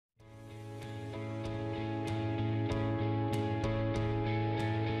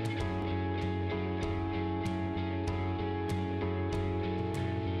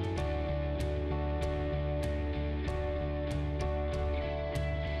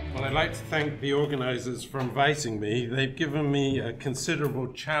Well, I'd like to thank the organisers for inviting me. They've given me a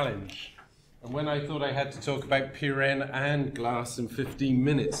considerable challenge. And when I thought I had to talk about Pirenne and glass in 15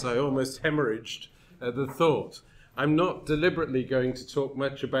 minutes, I almost hemorrhaged at the thought. I'm not deliberately going to talk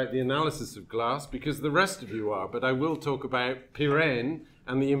much about the analysis of glass because the rest of you are, but I will talk about Pirenne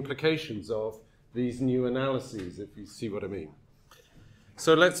and the implications of these new analyses, if you see what I mean.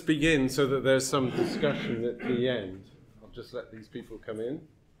 So let's begin so that there's some discussion at the end. I'll just let these people come in.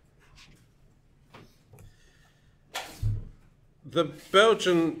 The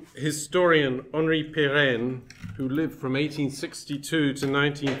Belgian historian Henri Pirenne, who lived from 1862 to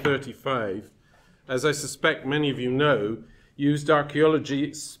 1935, as I suspect many of you know, used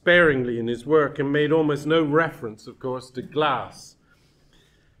archaeology sparingly in his work and made almost no reference, of course, to glass.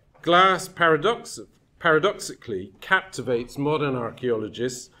 Glass, paradoxically, captivates modern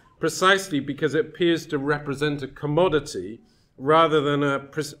archaeologists precisely because it appears to represent a commodity rather than a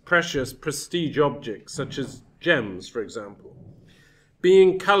precious prestige object, such as gems, for example.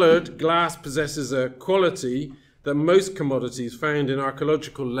 Being coloured, glass possesses a quality that most commodities found in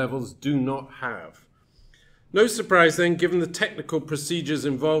archaeological levels do not have. No surprise then, given the technical procedures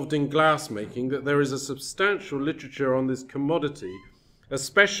involved in glass making, that there is a substantial literature on this commodity,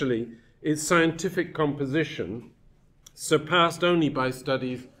 especially its scientific composition, surpassed only by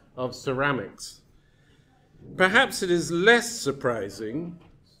studies of ceramics. Perhaps it is less surprising,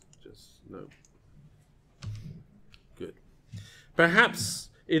 Perhaps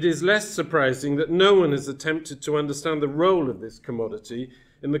it is less surprising that no one has attempted to understand the role of this commodity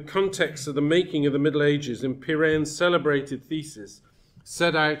in the context of the making of the Middle Ages in Pirenne's celebrated thesis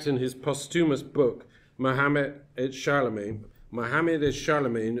set out in his posthumous book, Mohammed et Charlemagne of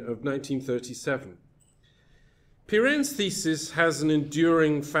 1937. Pirenne's thesis has an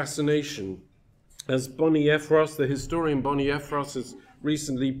enduring fascination, as Bonnie-Effros, the historian Bonnie-Effros, has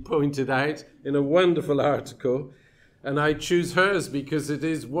recently pointed out in a wonderful article. And I choose hers because it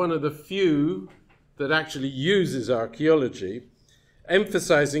is one of the few that actually uses archaeology,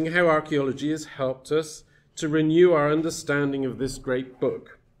 emphasizing how archaeology has helped us to renew our understanding of this great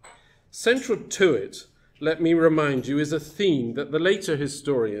book. Central to it, let me remind you, is a theme that the later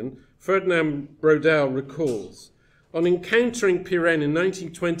historian Ferdinand Braudel recalls. On encountering Pirenne in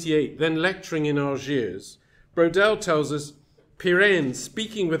 1928, then lecturing in Algiers, Braudel tells us, Pirenne,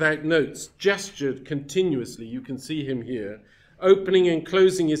 speaking without notes, gestured continuously, you can see him here, opening and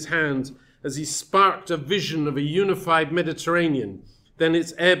closing his hand as he sparked a vision of a unified Mediterranean, then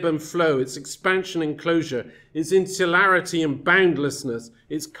its ebb and flow, its expansion and closure, its insularity and boundlessness,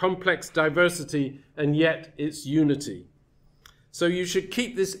 its complex diversity, and yet its unity. So you should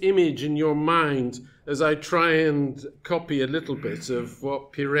keep this image in your mind as I try and copy a little bit of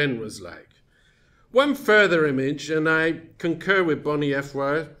what Pirenne was like. One further image, and I concur with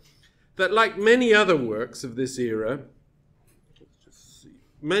Bonnie-Effros, that like many other works of this era,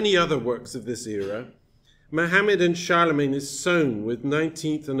 Mohammed and Charlemagne is sown with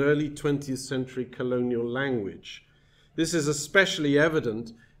 19th and early 20th century colonial language. This is especially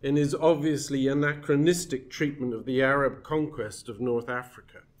evident in his obviously anachronistic treatment of the Arab conquest of North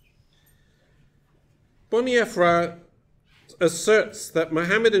Africa. Bonnie-Effros asserts that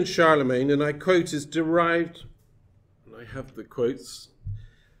Mohammed and Charlemagne, and I quote, is derived, and I have the quotes,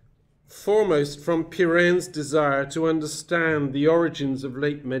 foremost from Pirenne's desire to understand the origins of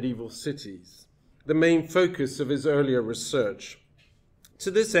late medieval cities, the main focus of his earlier research. To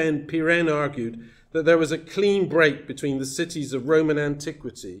this end, Pirenne argued that there was a clean break between the cities of Roman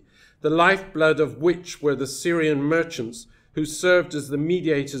antiquity, the lifeblood of which were the Syrian merchants who served as the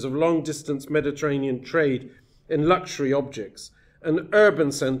mediators of long-distance Mediterranean trade in luxury objects, and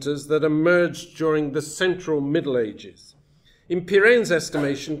urban centres that emerged during the Central Middle Ages. In Pirenne's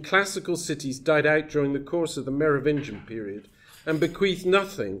estimation, classical cities died out during the course of the Merovingian period and bequeathed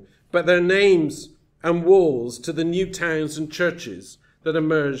nothing but their names and walls to the new towns and churches that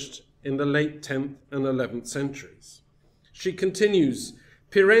emerged in the late 10th and 11th centuries. She continues,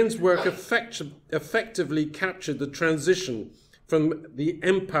 Pirenne's work effectively captured the transition from the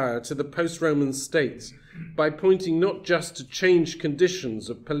empire to the post-Roman states by pointing not just to changed conditions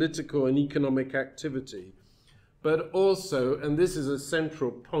of political and economic activity, but also, and this is a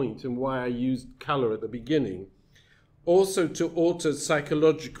central point and why I used colour at the beginning, also to altered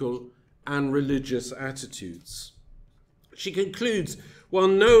psychological and religious attitudes. She concludes, while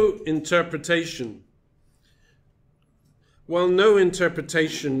no interpretation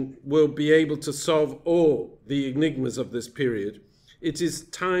will be able to solve all the enigmas of this period, it is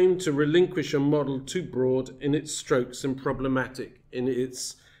time to relinquish a model too broad in its strokes and problematic in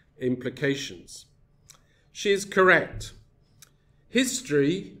its implications. She is correct.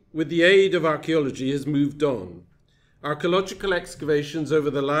 History, with the aid of archaeology, has moved on. Archaeological excavations over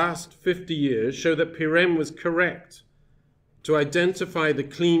the last 50 years show that Pirenne was correct to identify the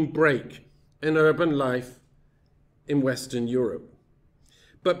clean break in urban life in Western Europe.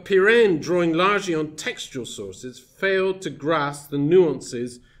 But Pirenne, drawing largely on textual sources, failed to grasp the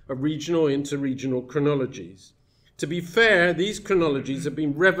nuances of regional and interregional chronologies. To be fair, these chronologies have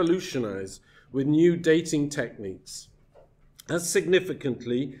been revolutionized with new dating techniques. As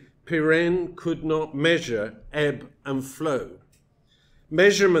significantly, Pirenne could not measure ebb and flow.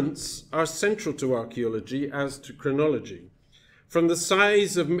 Measurements are central to archaeology as to chronology. From the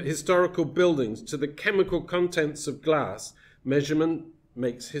size of historical buildings to the chemical contents of glass, measurement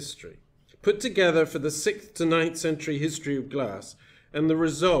makes history. Put together for the 6th to 9th century history of glass, and the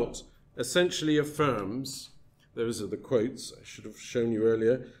result essentially affirms, those are the quotes I should have shown you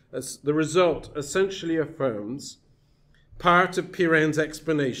earlier, the result essentially affirms part of Pirenne's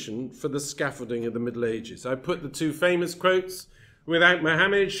explanation for the scaffolding of the Middle Ages. I put the two famous quotes, without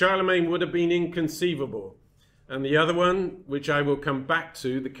Mohammed, Charlemagne would have been inconceivable. And the other one, which I will come back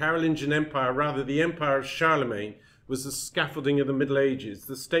to, the Carolingian Empire, rather the Empire of Charlemagne, was the scaffolding of the Middle Ages.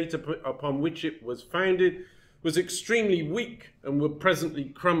 The state upon which it was founded was extremely weak and would presently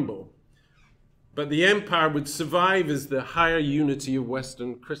crumble. But the empire would survive as the higher unity of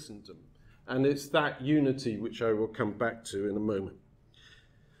Western Christendom. And it's that unity which I will come back to in a moment.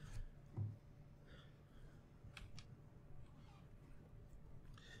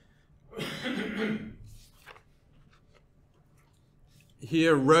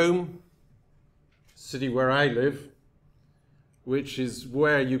 Here, Rome, city where I live, which is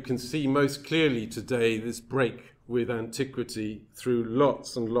where you can see most clearly today this break with antiquity through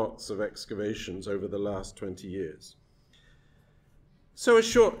lots and lots of excavations over the last 20 years. So a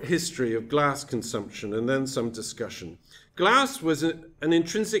short history of glass consumption and then some discussion. Glass was an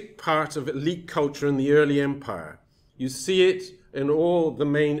intrinsic part of elite culture in the early empire. You see it in all the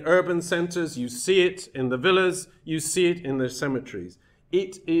main urban centers, you see it in the villas, you see it in their cemeteries.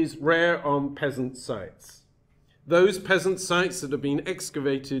 It is rare on peasant sites. Those peasant sites that have been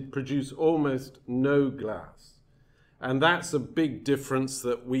excavated produce almost no glass. And that's a big difference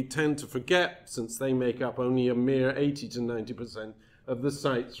that we tend to forget, since they make up only a mere 80 to 90% of the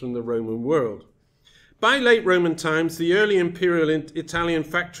sites from the Roman world. By late Roman times, the early imperial Italian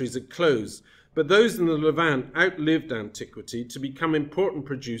factories had closed, but those in the Levant outlived antiquity to become important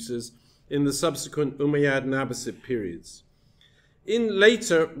producers in the subsequent Umayyad and Abbasid periods. In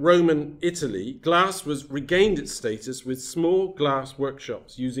later Roman Italy, glass regained its status with small glass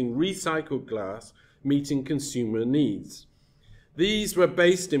workshops using recycled glass meeting consumer needs. These were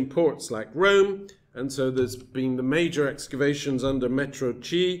based in ports like Rome, and so there's been the major excavations under Metro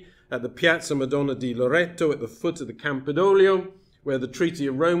C at the Piazza Madonna di Loreto at the foot of the Campidoglio, where the Treaty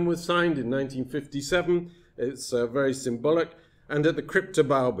of Rome was signed in 1957. It's very symbolic, and at the Crypta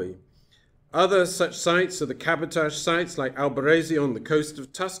Balbi. Other such sites are the cabotage sites like Albarese on the coast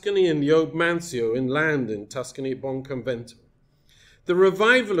of Tuscany and the Old Mancio inland in Tuscany at Bonconvento. The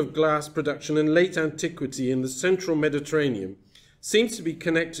revival of glass production in late antiquity in the central Mediterranean seems to be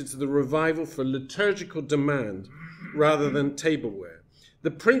connected to the revival for liturgical demand rather than tableware.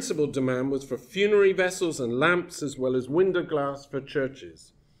 The principal demand was for funerary vessels and lamps, as well as window glass for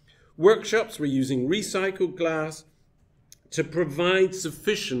churches. Workshops were using recycled glass to provide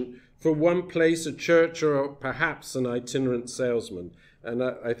sufficient for one place, a church, or perhaps an itinerant salesman. And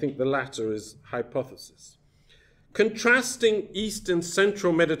I think the latter is hypothesis. Contrasting East and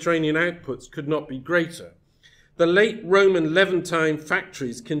Central Mediterranean outputs could not be greater. The late Roman Levantine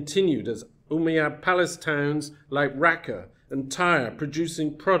factories continued as Umayyad palace towns like Raqqa and Tyre,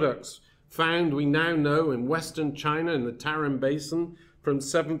 producing products found, we now know, in Western China in the Tarim Basin from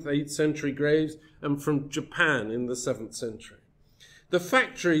 7th, 8th century graves, and from Japan in the 7th century. The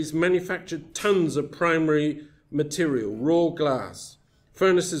factories manufactured tons of primary material, raw glass.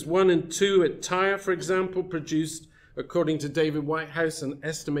 Furnaces 1 and 2 at Tyre, for example, produced, according to David Whitehouse, an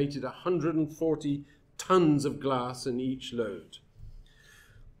estimated 140 tons of glass in each load.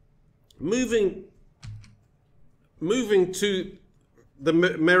 Moving to the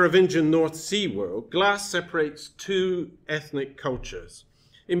Merovingian North Sea world, glass separates two ethnic cultures.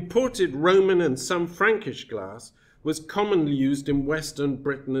 Imported Roman and some Frankish glass was commonly used in Western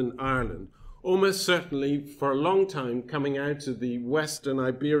Britain and Ireland, almost certainly for a long time coming out of the Western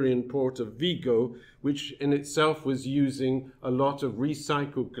Iberian port of Vigo, which in itself was using a lot of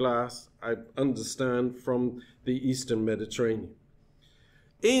recycled glass, I understand, from the Eastern Mediterranean.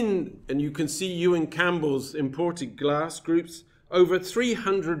 And you can see Ewan Campbell's imported glass groups, over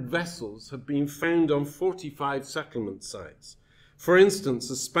 300 vessels have been found on 45 settlement sites. For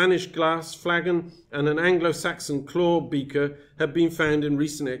instance, a Spanish glass flagon and an Anglo-Saxon claw beaker have been found in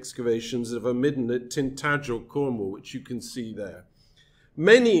recent excavations of a midden at Tintagel, Cornwall, which you can see there.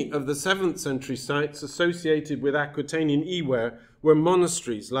 Many of the 7th century sites associated with Aquitanian eWare were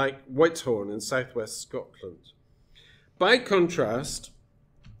monasteries like Whitehorn in southwest Scotland. By contrast,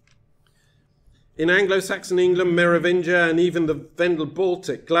 in Anglo-Saxon England, Merovingia, and even the Vendel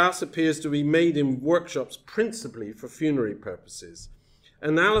Baltic, glass appears to be made in workshops principally for funerary purposes.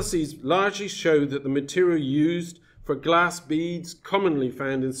 Analyses largely show that the material used for glass beads, commonly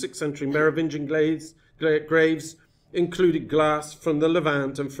found in 6th century Merovingian graves, included glass from the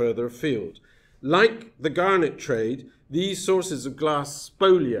Levant and further afield. Like the garnet trade, these sources of glass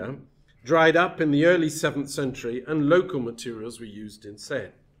spolia dried up in the early 7th century and local materials were used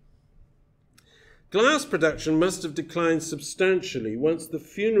instead. Glass production must have declined substantially once the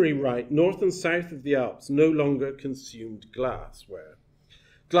funerary rite north and south of the Alps no longer consumed glassware.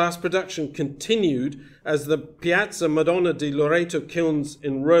 Glass production continued as the Piazza Madonna di Loreto kilns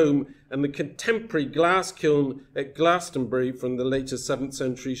in Rome and the contemporary glass kiln at Glastonbury from the later 7th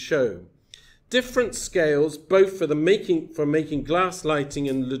century show. Different scales, both for making glass lighting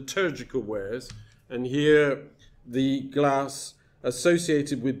and liturgical wares, and here the glass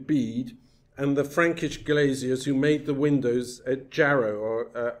associated with bead, and the Frankish glaziers who made the windows at Jarrow,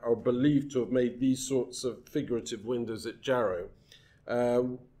 or are believed to have made these sorts of figurative windows at Jarrow.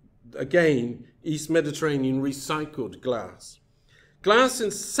 Again, East Mediterranean recycled glass. Glass in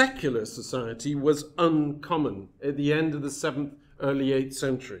secular society was uncommon at the end of the 7th, early 8th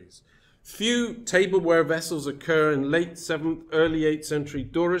centuries. Few tableware vessels occur in late 7th, early 8th century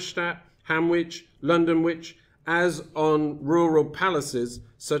Dorestad, Hamwich, Londonwich, as on rural palaces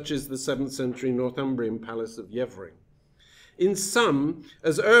such as the 7th century Northumbrian palace of Yevering. In sum,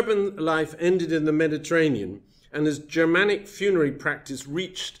 as urban life ended in the Mediterranean and as Germanic funerary practice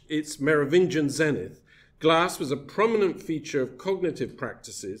reached its Merovingian zenith, glass was a prominent feature of cognitive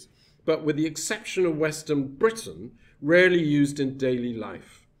practices, but with the exception of Western Britain, rarely used in daily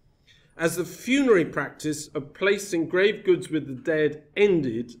life. As the funerary practice of placing grave goods with the dead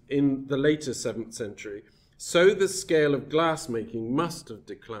ended in the later 7th century, so the scale of glassmaking must have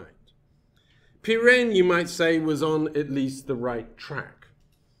declined. Pirenne, you might say, was on at least the right track.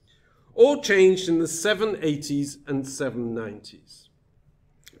 All changed in the 780s and 790s.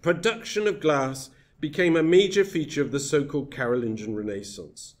 Production of glass became a major feature of the so-called Carolingian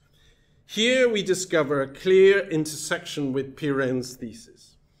Renaissance. Here we discover a clear intersection with Pirenne's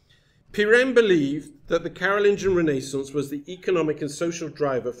thesis. Pirenne believed that the Carolingian Renaissance was the economic and social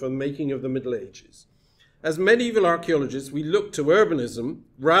driver for the making of the Middle Ages. As medieval archaeologists, we look to urbanism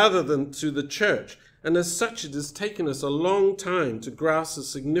rather than to the church, and as such it has taken us a long time to grasp the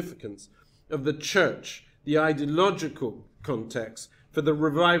significance of the church, the ideological context, for the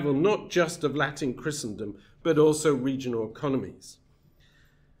revival not just of Latin Christendom, but also regional economies.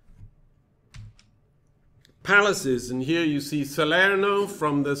 Palaces, and here you see Salerno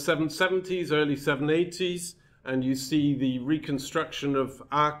from the 770s, early 780s, and you see the reconstruction of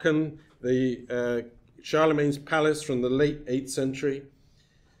Aachen, the Charlemagne's palace from the late 8th century.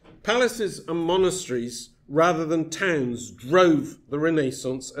 Palaces and monasteries, rather than towns, drove the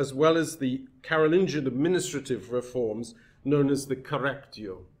Renaissance, as well as the Carolingian administrative reforms known as the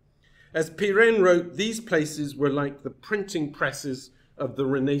Correctio. As Pirenne wrote, these places were like the printing presses of the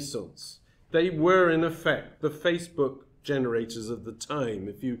Renaissance. They were, in effect, the Facebook generators of the time.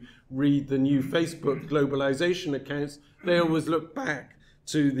 If you read the new Facebook globalization accounts, they always look back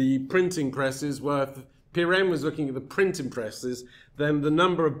to the printing presses, where if Pirenne was looking at the printing presses, then the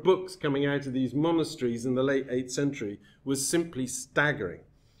number of books coming out of these monasteries in the late 8th century was simply staggering.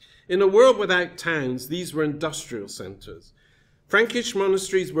 In a world without towns, these were industrial centres. Frankish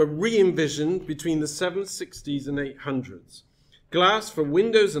monasteries were re-envisioned between the 760s and 800s. Glass for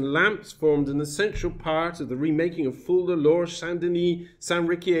windows and lamps formed an essential part of the remaking of Fulda, Lorsch, Saint-Denis,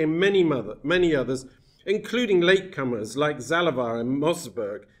 Saint-Riquier, and many others, including latecomers like Zalavar and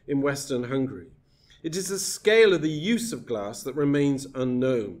Mossberg in Western Hungary. It is the scale of the use of glass that remains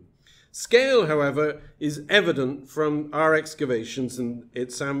unknown. Scale, however, is evident from our excavations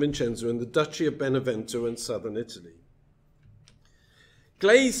at San Vincenzo in the Duchy of Benevento in southern Italy.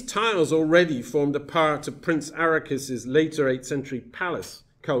 Glazed tiles already formed a part of Prince Arachis' later 8th century palace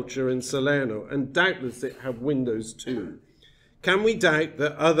culture in Salerno, and doubtless it had windows too. Can we doubt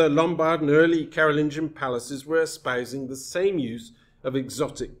that other Lombard and early Carolingian palaces were espousing the same use of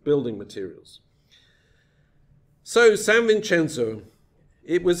exotic building materials? So San Vincenzo,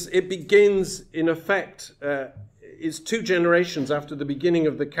 it begins in effect, is 2 generations after the beginning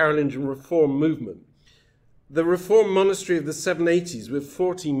of the Carolingian reform movement. The Reformed monastery of the 780s, with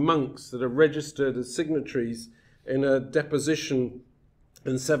 40 monks that are registered as signatories in a deposition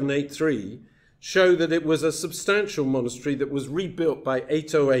in 783, show that it was a substantial monastery that was rebuilt by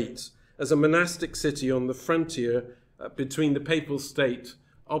 808 as a monastic city on the frontier between the Papal State,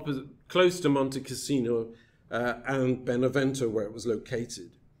 close to Monte Cassino and Benevento, where it was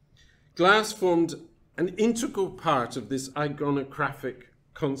located. Glass formed an integral part of this iconographic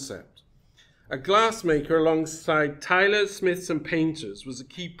concept. A glassmaker alongside tilers, smiths and painters was a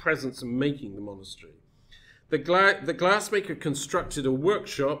key presence in making the monastery. The glassmaker constructed a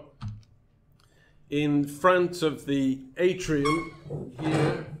workshop in front of the atrium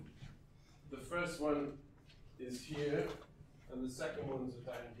here. The first one is here, and the second one's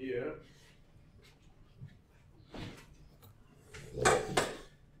down here.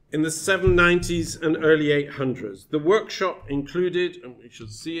 In the 790s and early 800s. The workshop included, and we shall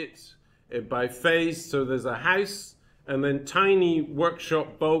see it by phase, so there's a house, and then tiny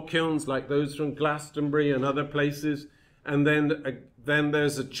workshop bowl kilns like those from Glastonbury and other places, and then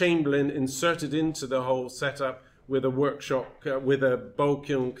there's a chamberlain inserted into the whole setup with a workshop, with a bowl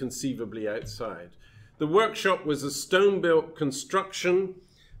kiln conceivably outside. The workshop was a stone-built construction,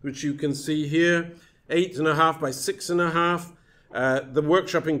 which you can see here, 8.5 by 6.5. The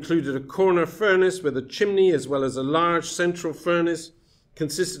workshop included a corner furnace with a chimney as well as a large central furnace,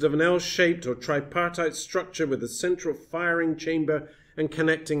 consisted of an L-shaped or tripartite structure with a central firing chamber and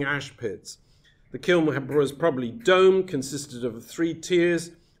connecting ash pits. The kiln was probably domed, consisted of 3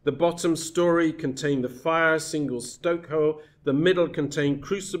 tiers. The bottom story contained the fire, single stoke hole. The middle contained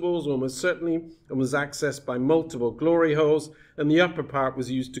crucibles, almost certainly, and was accessed by multiple glory holes. And the upper part was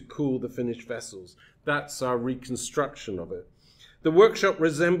used to cool the finished vessels. That's our reconstruction of it. The workshop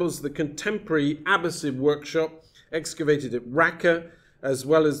resembles the contemporary Abbasid workshop excavated at Raqqa, as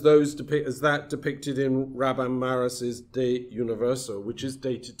well as those depicted in Rabban Maras's De Universo, which is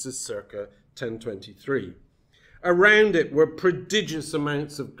dated to circa 1023. Around it were prodigious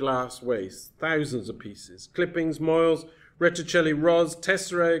amounts of glass waste, thousands of pieces, clippings, moils, Retticelli rods,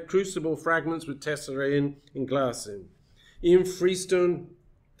 tesserae, crucible fragments with tesserae in glass in. Ian Freestone,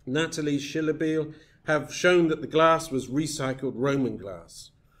 Natalie Schillebiel have shown that the glass was recycled Roman glass.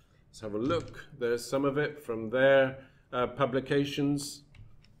 Let's have a look. There's some of it from their publications.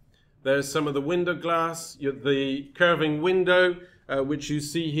 There's some of the window glass. The curving window, which you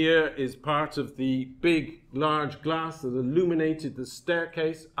see here, is part of the big, large glass that illuminated the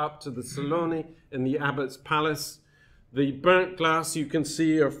staircase up to the Salone in the abbot's palace. The burnt glass you can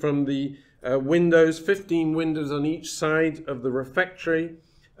see are from the windows, 15 windows on each side of the refectory.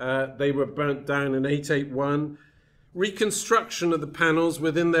 They were burnt down in 881. Reconstruction of the panels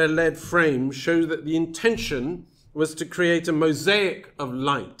within their lead frame show that the intention was to create a mosaic of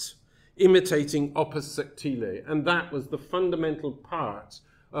light, imitating opus sectile, and that was the fundamental part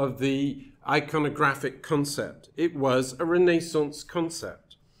of the iconographic concept. It was a Renaissance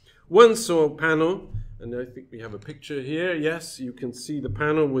concept. One saw panel, and I think we have a picture here. Yes, you can see the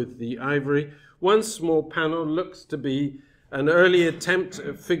panel with the ivory. One small panel looks to be an early attempt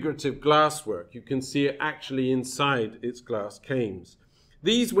at figurative glasswork. You can see it actually inside its glass cames.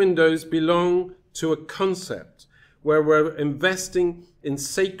 These windows belong to a concept where we're investing in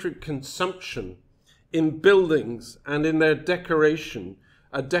sacred consumption, in buildings and in their decoration,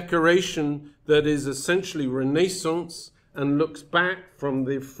 a decoration that is essentially Renaissance and looks back from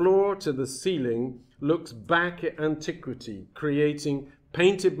the floor to the ceiling, looks back at antiquity, creating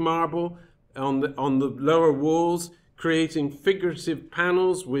painted marble on the lower walls, creating figurative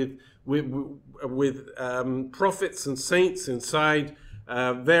panels with prophets and saints inside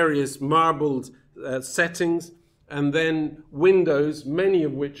various marbled settings, and then windows, many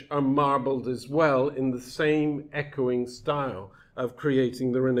of which are marbled as well in the same echoing style of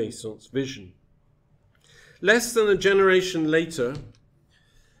creating the Renaissance vision. Less than a generation later,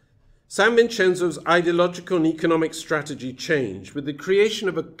 San Vincenzo's ideological and economic strategy changed with the creation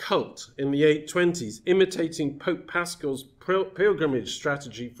of a cult in the 820s, imitating Pope Pascal's pilgrimage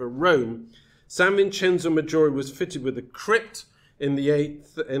strategy for Rome. San Vincenzo Maggiore was fitted with a crypt in the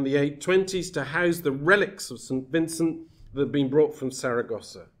 820s to house the relics of St. Vincent that had been brought from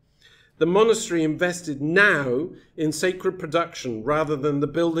Saragossa. The monastery invested now in sacred production rather than the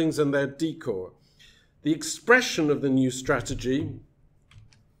buildings and their decor. The expression of the new strategy,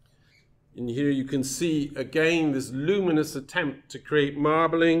 and here you can see again this luminous attempt to create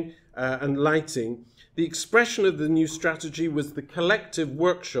marbling and lighting. The expression of the new strategy was the collective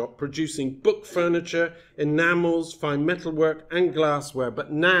workshop producing book furniture, enamels, fine metalwork and glassware,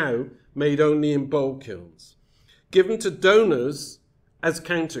 but now made only in bowl kilns, given to donors as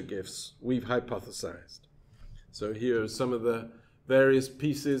counter gifts, we've hypothesized. So here are some of the various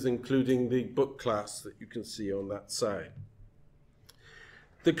pieces, including the book class that you can see on that side.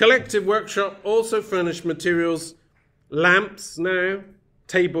 The collective workshop also furnished materials, lamps now,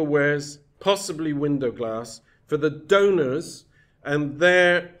 tablewares, possibly window glass, for the donors and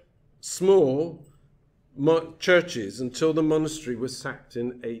their small churches until the monastery was sacked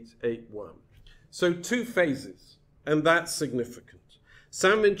in 881. So 2 phases, and that's significant.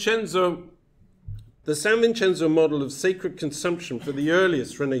 The San Vincenzo model of sacred consumption for the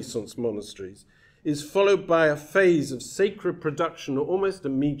earliest Renaissance monasteries is followed by a phase of sacred production almost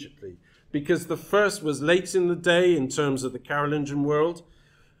immediately, because the first was late in the day in terms of the Carolingian world.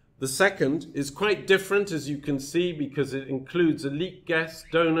 The second is quite different, as you can see, because it includes elite guests,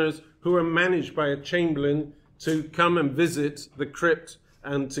 donors, who are managed by a chamberlain to come and visit the crypt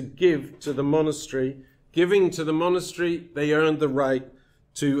and to give to the monastery. Giving to the monastery, they earned the right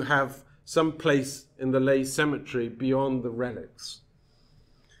to have some place in the lay cemetery beyond the relics.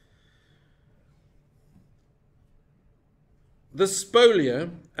 The spolia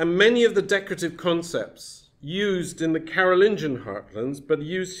and many of the decorative concepts used in the Carolingian heartlands, but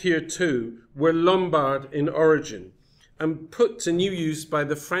used here too, were Lombard in origin and put to new use by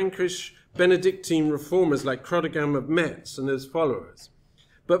the Frankish Benedictine reformers like Chrodegam of Metz and his followers.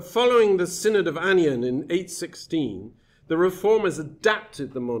 But following the Synod of Anian in 816, the reformers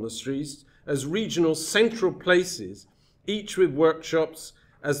adapted the monasteries as regional central places, each with workshops,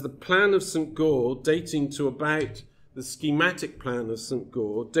 as the plan of St. Gall, dating to about the schematic plan of St.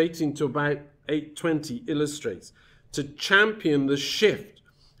 Gall, dating to about 820, illustrates, to champion the shift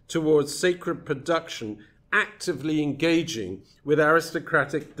towards sacred production, actively engaging with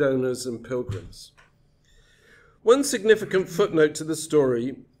aristocratic donors and pilgrims. One significant footnote to the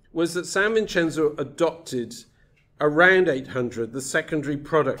story was that San Vincenzo adopted around 800 the secondary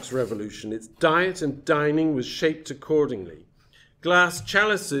products revolution. Its diet and dining was shaped accordingly. Glass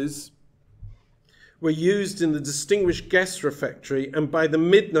chalices were used in the distinguished guest refectory, and by the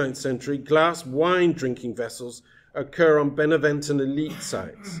mid-9th century, glass wine drinking vessels occur on Beneventan elite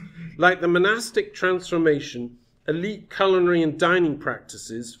sites. Like the monastic transformation, elite culinary and dining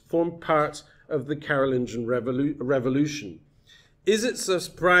practices formed part of the Carolingian revolution. Is it a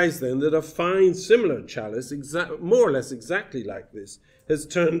surprise then that a fine similar chalice, more or less exactly like this, has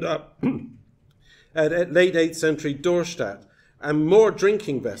turned up at late 8th century Dorstadt, and more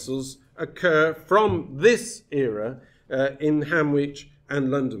drinking vessels occur from this era in Hamwich and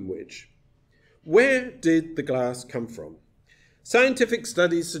Londonwich? Where did the glass come from? Scientific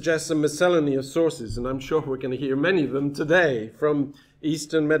studies suggest a miscellany of sources, and I'm sure we're going to hear many of them today, from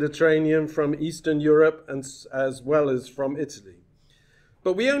Eastern Mediterranean, from Eastern Europe, and as well as from Italy.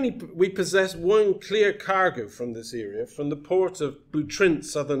 But we possess one clear cargo from this area, from the port of Butrint,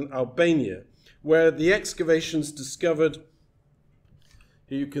 southern Albania, where the excavations discovered,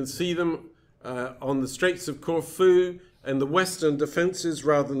 here you can see them on the Straits of Corfu and the western defences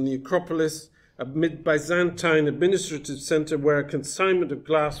rather than the Acropolis, a mid-Byzantine administrative centre where a consignment of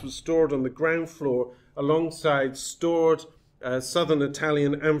glass was stored on the ground floor alongside stored southern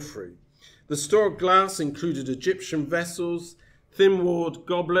Italian amphorae. The stored glass included Egyptian vessels, thin-walled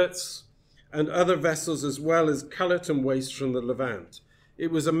goblets, and other vessels, as well as cullet and waste from the Levant. It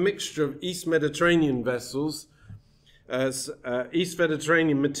was a mixture of East Mediterranean vessels, as East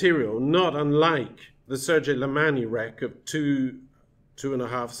Mediterranean material, not unlike the Serge Lamani wreck of two and a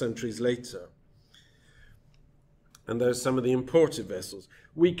half centuries later. And there's some of the imported vessels.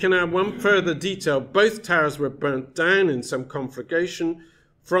 We can add one further detail. Both towers were burnt down in some conflagration.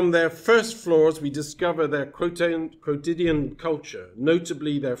 From their first floors, we discover their quotidian culture,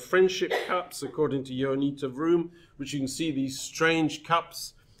 notably their friendship cups, according to Ionita Vroom, which you can see these strange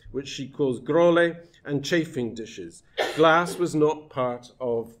cups, which she calls grole, and chafing dishes. Glass was not part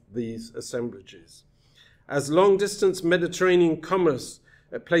of these assemblages. As long-distance Mediterranean commerce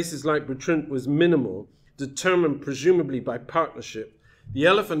at places like Butrint was minimal, determined presumably by partnership, the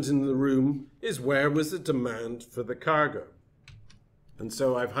elephant in the room is where was the demand for the cargo. And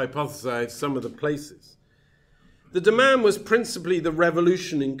so I've hypothesized some of the places. The demand was principally the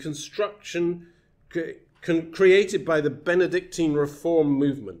revolution in construction created by the Benedictine reform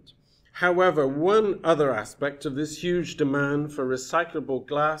movement. However, one other aspect of this huge demand for recyclable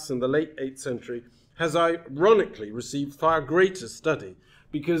glass in the late 8th century has ironically received far greater study,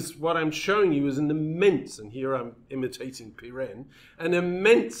 because what I'm showing you is an immense, and here I'm imitating Pirenne, an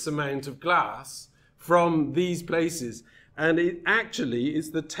immense amount of glass from these places. And it actually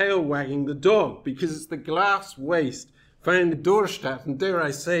is the tail wagging the dog, because it's the glass waste found in Dorstadt, and dare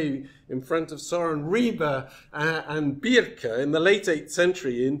I say, in front of Soren Riebe and Birke in the late 8th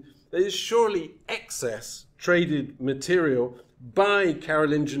century, there is surely excess traded material by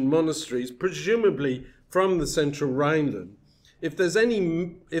Carolingian monasteries, presumably from the central Rhineland. If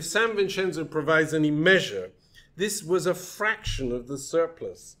San Vincenzo provides any measure, this was a fraction of the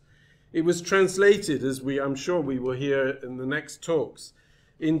surplus. It was translated, as I'm sure we will hear in the next talks,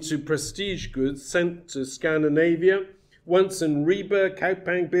 into prestige goods sent to Scandinavia. Once in Ribe,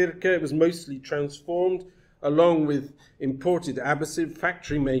 Kaupang, Birke, it was mostly transformed, along with imported abasid,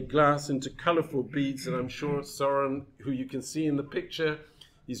 factory-made glass, into colourful beads. And I'm sure Soren, who you can see in the picture,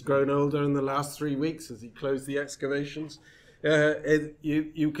 he's grown older in the last 3 weeks as he closed the excavations.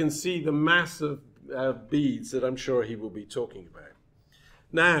 You can see the mass of beads that I'm sure he will be talking about.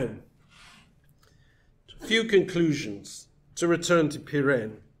 Now, a few conclusions to return to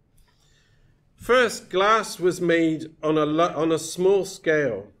Pirenne. First, glass was made on a small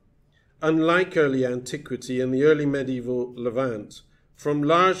scale, unlike early antiquity and the early medieval Levant, from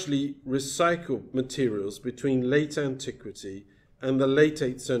largely recycled materials between late antiquity and the late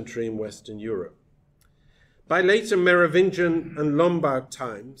 8th century in Western Europe. By later Merovingian and Lombard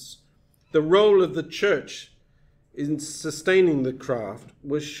times, the role of the church in sustaining the craft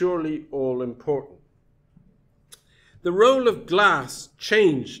was surely all important. The role of glass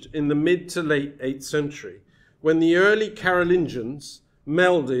changed in the mid to late 8th century, when the early Carolingians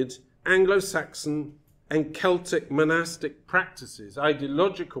melded Anglo-Saxon and Celtic monastic practices,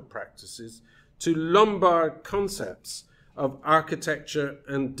 ideological practices, to Lombard concepts of architecture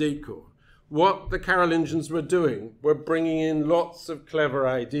and decor. What the Carolingians were doing were bringing in lots of clever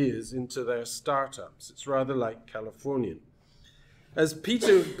ideas into their startups. It's rather like Californian. As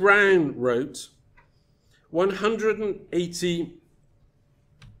Peter Brown wrote, 180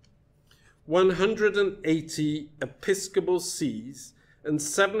 episcopal sees and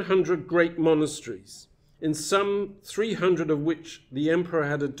 700 great monasteries, in some 300 of which the emperor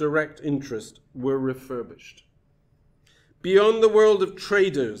had a direct interest, were refurbished. Beyond the world of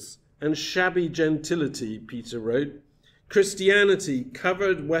traders and shabby gentility, Peter wrote, Christianity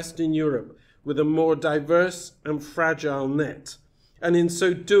covered Western Europe with a more diverse and fragile net, and in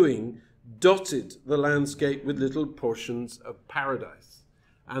so doing, dotted the landscape with little portions of paradise.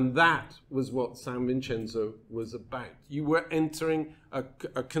 And that was what San Vincenzo was about. You were entering a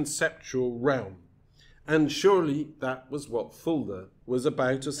conceptual realm. And surely that was what Fulda was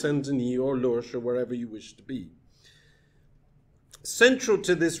about, or Saint-Denis or Lourdes or wherever you wish to be. Central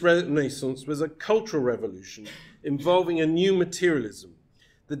to this Renaissance was a cultural revolution involving a new materialism.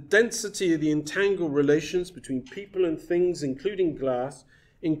 The density of the entangled relations between people and things, including glass,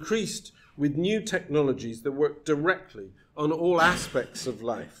 increased with new technologies that worked directly on all aspects of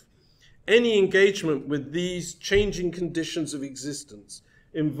life. Any engagement with these changing conditions of existence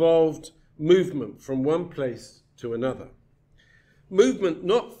involved movement from one place to another. Movement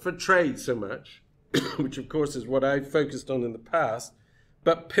not for trade so much, which of course is what I've focused on in the past,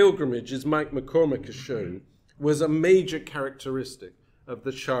 but pilgrimage, as Mike McCormick has shown, was a major characteristic of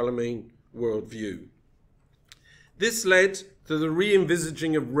the Charlemagne worldview. This led to the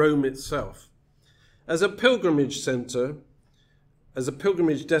re-envisaging of Rome itself. As a pilgrimage center, as a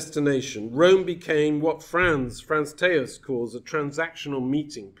pilgrimage destination, Rome became what Franz Theus calls a transactional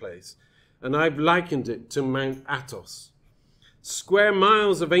meeting place, and I've likened it to Mount Athos. Square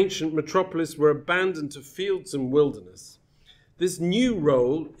miles of ancient metropolis were abandoned to fields and wilderness. This new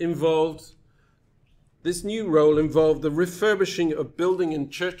role involved the refurbishing of building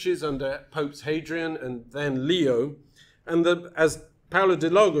and churches under Popes Hadrian and then Leo, and as Paolo de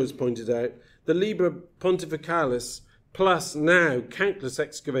Logos pointed out, the Liber Pontificalis plus now countless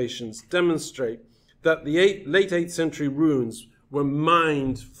excavations demonstrate that the late 8th century ruins were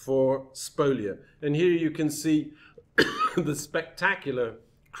mined for spolia. And here you can see the spectacular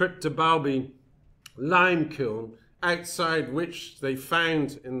Crypta Balbi lime kiln, outside which they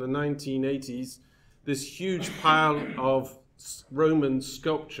found in the 1980s this huge pile of Roman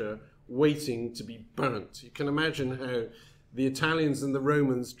sculpture waiting to be burnt. You can imagine how the Italians and the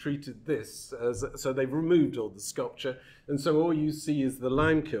Romans treated this, so they've removed all the sculpture, and so all you see is the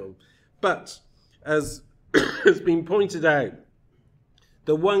lime kiln. But, as has been pointed out,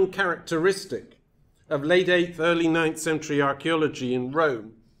 the one characteristic of late 8th, early 9th century archaeology in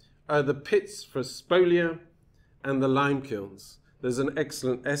Rome are the pits for spolia and the lime kilns. There's an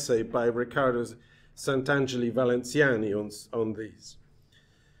excellent essay by Riccardo Sant'Angeli Valenciani on these.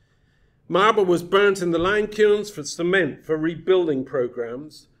 Marble was burnt in the lime kilns for cement for rebuilding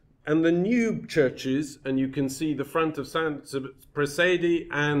programs, and the new churches, and you can see the front of Santa Prassede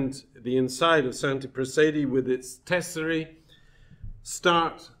and the inside of Santa Prassede with its tesserae,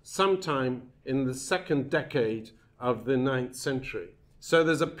 start sometime in the second decade of the 9th century. So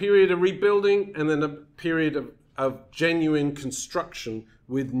there's a period of rebuilding and then a period of genuine construction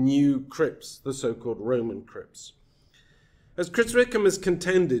with new crypts, the so-called Roman crypts. As Chris Wickham has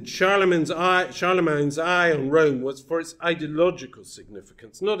contended, Charlemagne's eye on Rome was for its ideological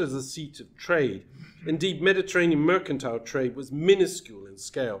significance, not as a seat of trade. Indeed, Mediterranean mercantile trade was minuscule in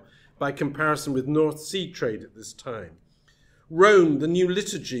scale by comparison with North Sea trade at this time. Rome, the new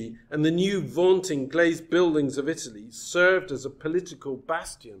liturgy, and the new vaunting glazed buildings of Italy served as a political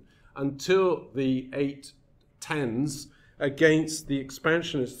bastion until the 810s against the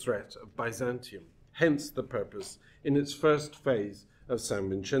expansionist threat of Byzantium, hence the purpose in its first phase of San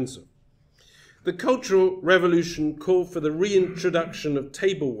Vincenzo. The Cultural Revolution called for the reintroduction of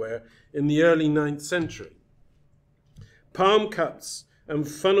tableware in the early 9th century. Palm cups and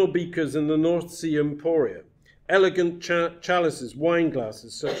funnel beakers in the North Sea emporia, elegant chalices, wine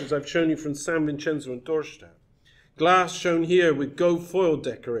glasses, such as I've shown you from San Vincenzo and Dorstadt. Glass shown here with gold foil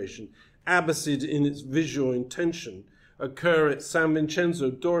decoration, Abbasid in its visual intention, occur at San Vincenzo,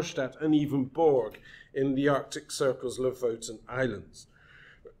 Dorstadt, and even Borg in the Arctic Circle's Lofoten Islands.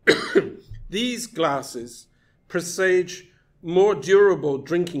 These glasses presage more durable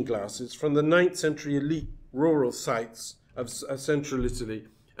drinking glasses from the 9th century elite rural sites of central Italy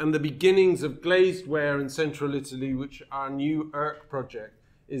and the beginnings of glazed ware in central Italy, which our new Urk project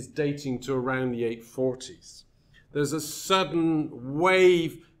is dating to around the 840s. There's a sudden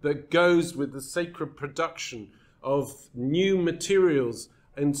wave that goes with the sacred production of new materials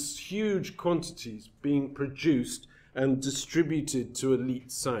in huge quantities being produced and distributed to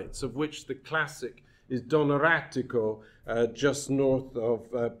elite sites, of which the classic is Donoratico, just north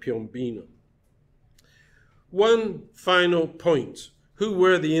of Piombino. One final point. Who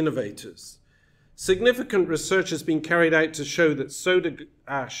were the innovators? Significant research has been carried out to show that soda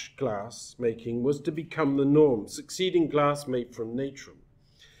ash glass making was to become the norm, succeeding glass made from natrum.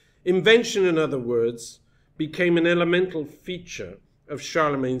 Invention, in other words, became an elemental feature of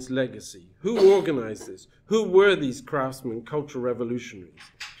Charlemagne's legacy. Who organized this? Who were these craftsmen, cultural revolutionaries?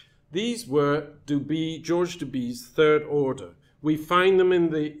 These were George Duby's Third Order. We find them in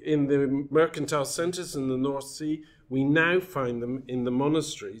the mercantile centers in the North Sea. We now find them in the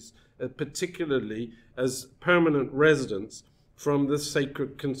monasteries, particularly as permanent residents from the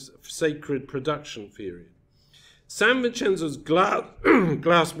sacred production period. San Vincenzo's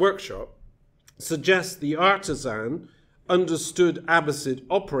glass workshop suggests the artisan understood Abbasid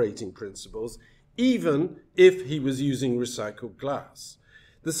operating principles, even if he was using recycled glass.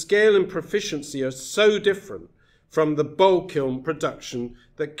 The scale and proficiency are so different from the bowl kiln production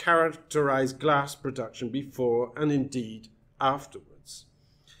that characterized glass production before and indeed afterwards.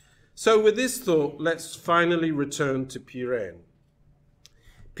 So with this thought, let's finally return to Pirenne.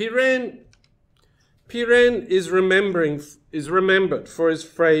 Pirenne is remembered for his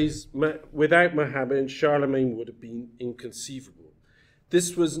phrase, "Without Mohammed, Charlemagne would have been inconceivable."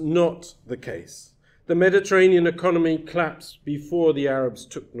 This was not the case. The Mediterranean economy collapsed before the Arabs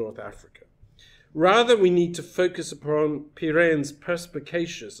took North Africa. Rather, we need to focus upon Pirenne's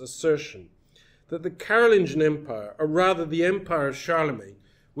perspicacious assertion that the Carolingian Empire, or rather the Empire of Charlemagne,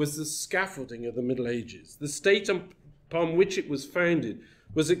 was the scaffolding of the Middle Ages. The state upon which it was founded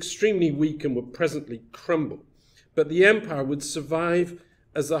was extremely weak and would presently crumble, but the empire would survive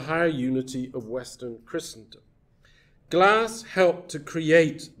as the higher unity of Western Christendom. Glass helped to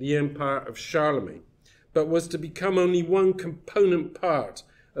create the Empire of Charlemagne, but was to become only one component part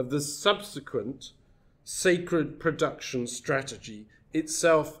of the subsequent sacred production strategy,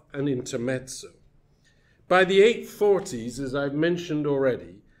 itself an intermezzo. By the 840s, as I've mentioned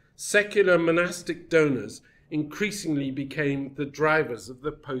already, secular monastic donors increasingly became the drivers of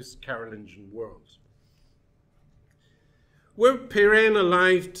the post-Carolingian world. Were Pirenne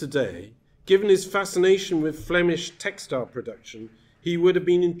alive today, given his fascination with Flemish textile production, he would have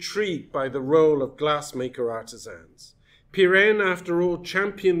been intrigued by the role of glassmaker artisans. Pirenne, after all,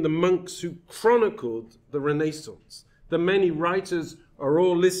 championed the monks who chronicled the Renaissance. The many writers are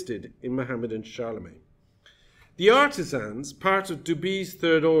all listed in Mohammed and Charlemagne. The artisans, part of Duby's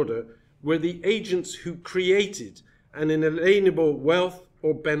Third Order, were the agents who created an inalienable wealth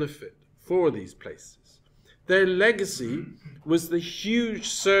or benefit for these places. Their legacy was the huge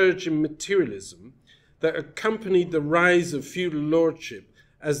surge in materialism that accompanied the rise of feudal lordship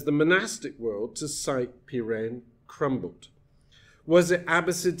as the monastic world, to cite Pirenne, crumbled. Was it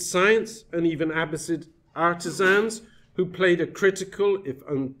Abbasid science and even Abbasid artisans who played a critical, if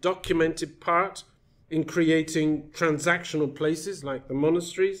undocumented, part in creating transactional places like the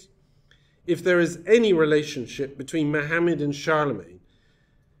monasteries? If there is any relationship between Mohammed and Charlemagne,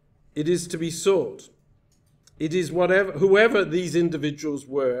 it is to be sought it is whoever these individuals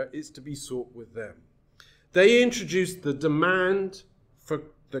were, is to be sought with them. They introduced the demand for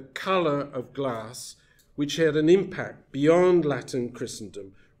the colour of glass, which had an impact beyond Latin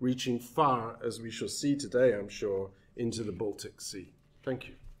Christendom, reaching far, as we shall see today, I'm sure, into the Baltic Sea. Thank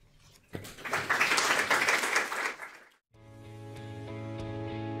you.